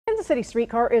Kansas City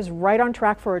Streetcar is right on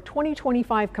track for a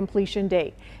 2025 completion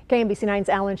date. KMBC 9's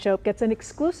Alan Shope gets an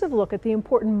exclusive look at the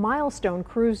important milestone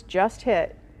crews just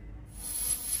hit.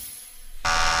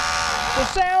 The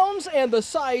sounds and the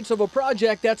sights of a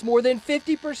project that's more than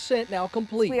 50% now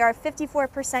complete. We are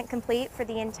 54% complete for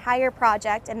the entire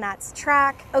project, and that's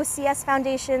track, OCS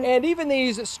foundation, and even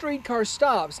these streetcar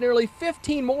stops, nearly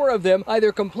 15 more of them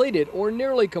either completed or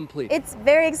nearly complete. It's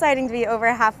very exciting to be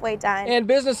over halfway done. And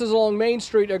businesses along Main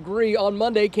Street agree. On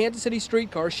Monday, Kansas City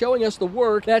Streetcar showing us the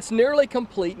work that's nearly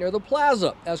complete near the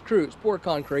plaza as crews pour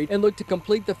concrete and look to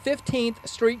complete the 15th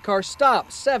streetcar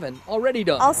stop, 7 already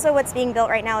done. Also, what's being built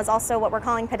right now is also what we're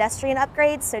calling pedestrian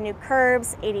upgrades, so new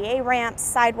curbs, ADA ramps,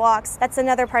 sidewalks. That's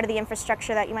another part of the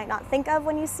infrastructure that you might not think of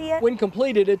when you see it. When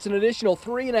completed, it's an additional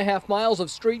 3.5 miles of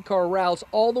streetcar routes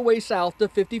all the way south to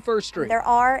 51st Street. There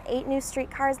are 8 new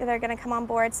streetcars that are going to come on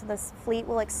board, so this fleet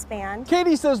will expand.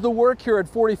 Katie says the work here at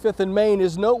 45th and Main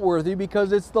is noteworthy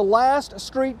because it's the last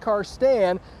streetcar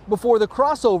stand before the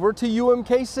crossover to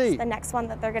UMKC. The next one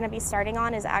that they're going to be starting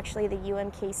on is actually the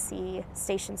UMKC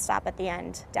station stop at the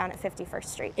end down at 51st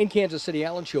Street. In Kansas City,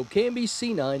 Alan Shope,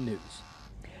 KMBC 9 News.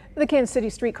 The Kansas City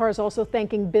Streetcar is also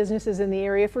thanking businesses in the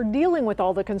area for dealing with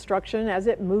all the construction as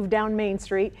it moved down Main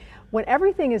Street. When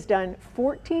everything is done,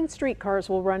 14 streetcars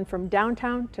will run from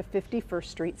downtown to 51st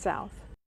Street South.